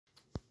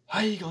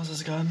Hey guys,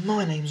 how's it going?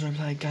 My name's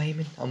Roleplayer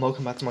Gaming and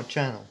welcome back to my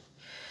channel.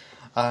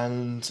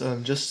 And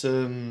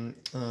hang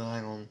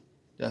on,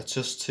 yeah,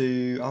 just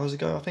 2 hours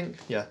ago I think.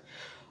 Yeah,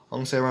 I'm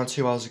gonna say around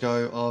 2 hours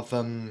ago.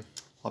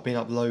 I've been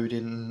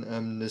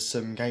uploading this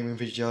gaming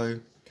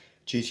video,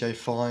 GTA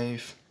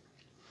 5.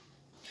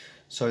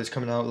 So it's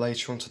coming out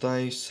later on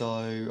today. So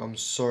I'm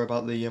sorry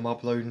about the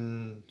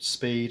uploading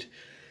speed.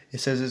 It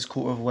says it's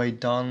quarter of the way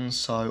done,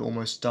 so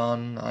almost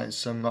done.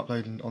 It's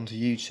uploading onto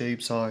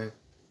YouTube, so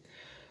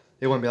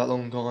it won't be that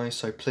long, guys,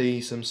 so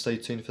please stay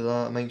tuned for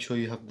that. Make sure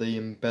you have the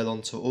bell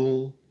on to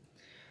all.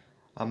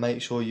 And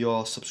make sure you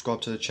are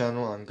subscribed to the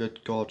channel. And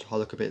good God, I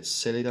look a bit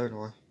silly, don't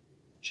I?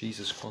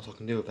 Jesus Christ, I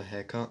can do with a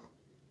haircut.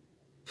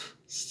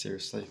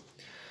 Seriously.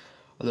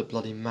 I look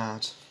bloody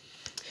mad.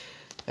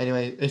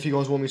 Anyway, if you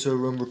guys want me to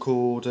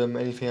record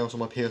anything else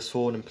on my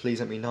PS4, then please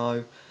let me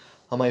know.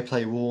 I may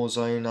play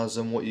Warzone as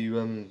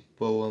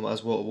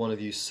as what one of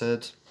you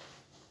said.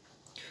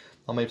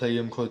 I may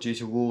play Call of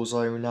Duty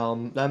Warzone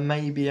now. That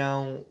may be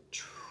out.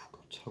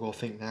 God, I've got to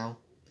think now.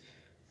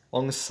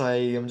 I'm gonna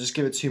say just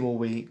give it 2 more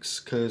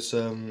weeks because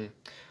I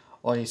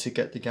need to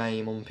get the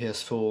game on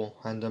PS4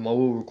 and I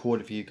will record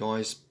it for you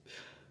guys.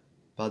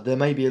 But there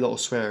may be a lot of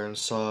swearing,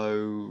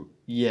 so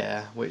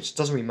yeah, which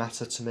doesn't really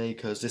matter to me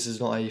because this is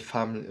not a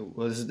family.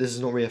 Well, this is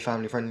not really a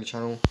family-friendly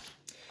channel.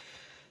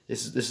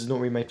 This is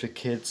not really made for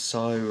kids,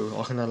 so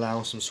I can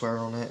allow some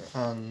swearing on it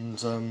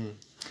and.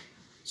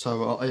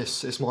 So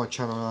it's my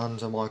channel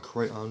and I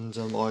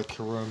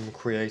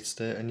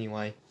created it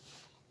anyway.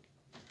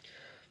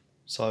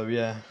 So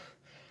yeah,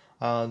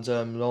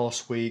 and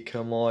last week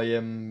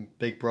my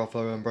big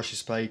brother Brushy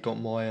Spade got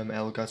my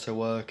Elgato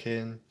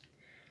working.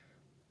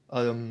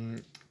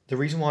 The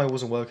reason why it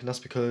wasn't working, that's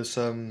because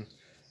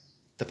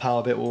the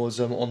power bit was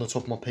on the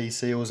top of my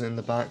PC, it wasn't in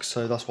the back,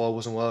 so that's why it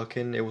wasn't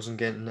working. It wasn't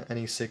getting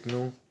any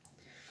signal,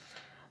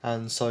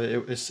 and so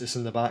it's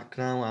in the back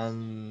now,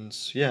 and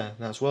yeah,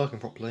 now it's working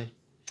properly.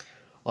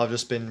 I've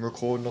just been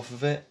recording off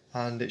of it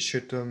and it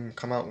should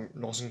come out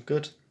nice and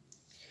good,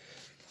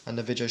 and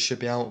the video should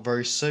be out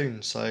very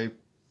soon, so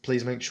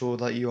please make sure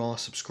that you are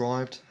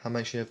subscribed and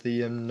make sure you have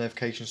the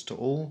notifications to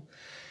all.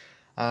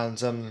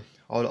 And I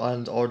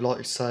would like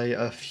to say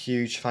a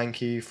huge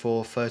thank you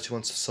for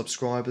 31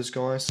 subscribers,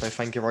 guys, so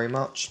thank you very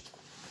much.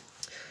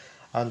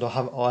 And I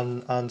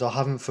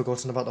haven't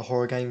forgotten about the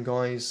horror game,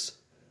 guys.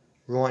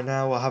 Right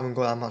now I haven't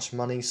got that much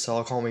money, so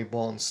I can't really buy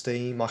it on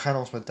Steam. I can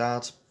ask my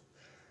dad,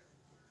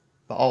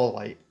 but I'll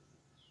wait.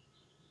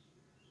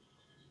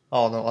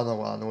 Oh no, I know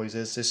what that noise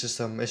is. It's just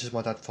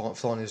my dad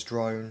flying his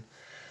drone.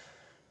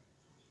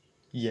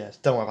 Yeah,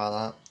 don't worry about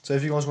that. So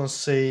if you guys want to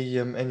see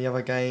any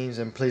other games,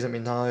 then please let me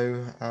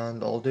know,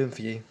 and I'll do them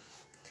for you.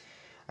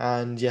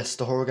 And yes,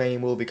 the horror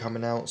game will be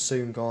coming out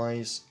soon,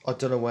 guys. I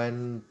don't know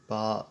when,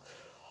 but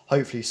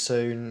hopefully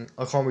soon.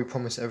 I can't really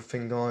promise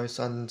everything, guys.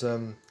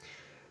 And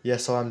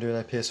yes, I am doing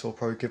a PS4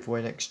 Pro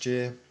giveaway next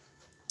year.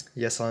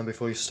 Yes, I am.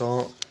 Before you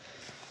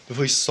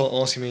start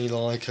asking me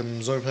like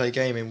Zoneplayer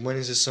Gaming, when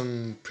is this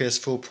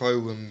PS4 Pro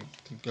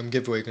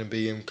giveaway going to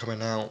be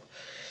coming out?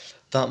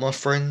 That, my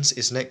friends,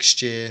 is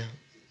next year,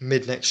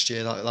 mid next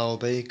year. That'll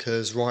be,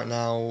 because right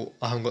now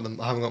I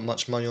haven't got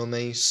much money on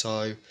me,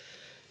 so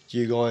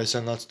you guys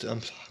are going to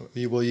have to,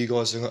 you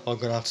guys are going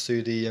to have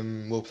to do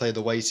the we'll play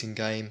the waiting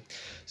game.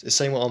 It's the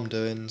same what I'm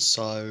doing,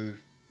 so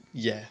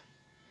yeah.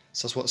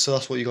 So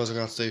that's what you guys are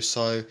going to have to do.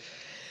 So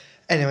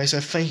anyway, so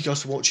thank you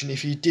guys for watching.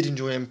 If you did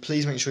enjoy them,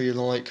 please make sure you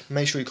like,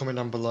 make sure you comment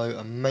down below,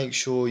 and make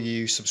sure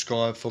you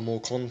subscribe for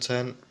more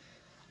content.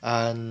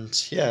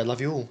 And yeah, I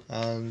love you all.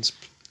 And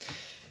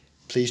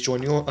please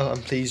join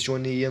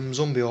the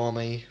zombie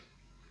army.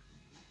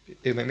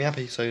 It'll make me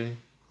happy. So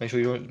make sure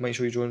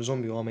you join the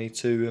zombie army.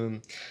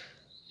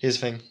 Here's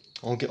the thing.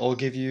 I'll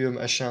give you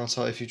a shout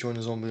out if you join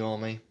the zombie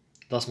army.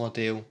 That's my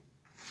deal.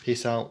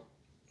 Peace out.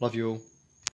 Love you all.